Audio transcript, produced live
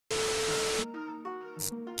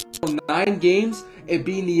won 9 games and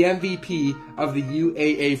being the MVP of the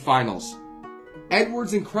UAA Finals.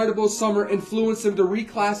 Edwards' incredible summer influenced him to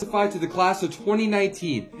reclassify to the class of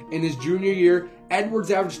 2019. In his junior year,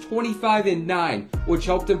 Edwards averaged 25 and 9, which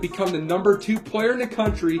helped him become the number 2 player in the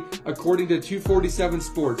country according to 247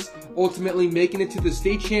 Sports, ultimately making it to the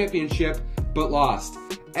state championship but lost.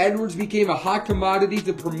 Edwards became a hot commodity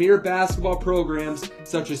to premier basketball programs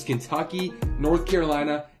such as Kentucky, North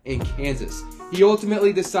Carolina, and Kansas. He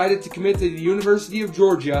ultimately decided to commit to the University of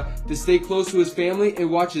Georgia to stay close to his family and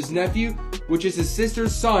watch his nephew, which is his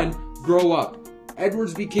sister's son, grow up.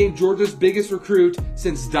 Edwards became Georgia's biggest recruit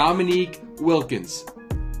since Dominique Wilkins.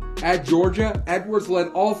 At Georgia, Edwards led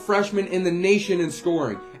all freshmen in the nation in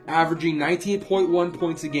scoring, averaging 19.1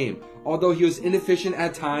 points a game. Although he was inefficient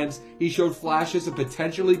at times, he showed flashes of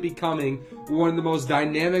potentially becoming one of the most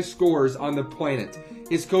dynamic scorers on the planet.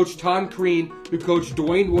 His coach Tom Crean, who coached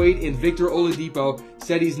Dwayne Wade and Victor Oladipo,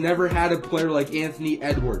 said he's never had a player like Anthony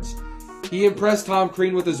Edwards. He impressed Tom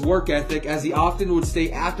Crean with his work ethic, as he often would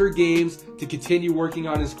stay after games to continue working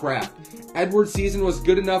on his craft. Edwards' season was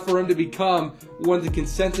good enough for him to become one of the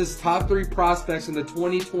consensus top 3 prospects in the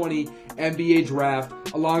 2020 NBA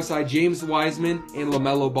draft, alongside James Wiseman and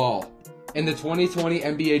LaMelo Ball. In the 2020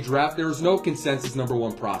 NBA draft, there was no consensus number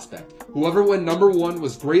 1 prospect. Whoever went number 1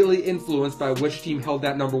 was greatly influenced by which team held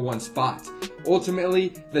that number 1 spot.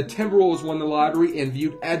 Ultimately, the Timberwolves won the lottery and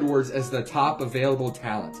viewed Edwards as the top available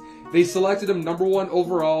talent. They selected him number 1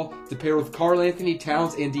 overall to pair with Karl Anthony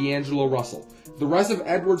Towns and D'Angelo Russell. The rest of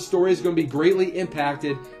Edwards' story is going to be greatly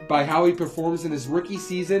impacted by how he performs in his rookie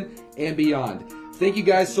season and beyond. Thank you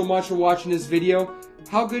guys so much for watching this video.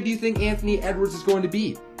 How good do you think Anthony Edwards is going to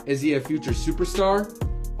be? Is he a future superstar,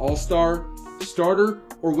 all-star, starter,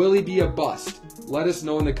 or will he be a bust? Let us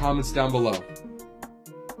know in the comments down below.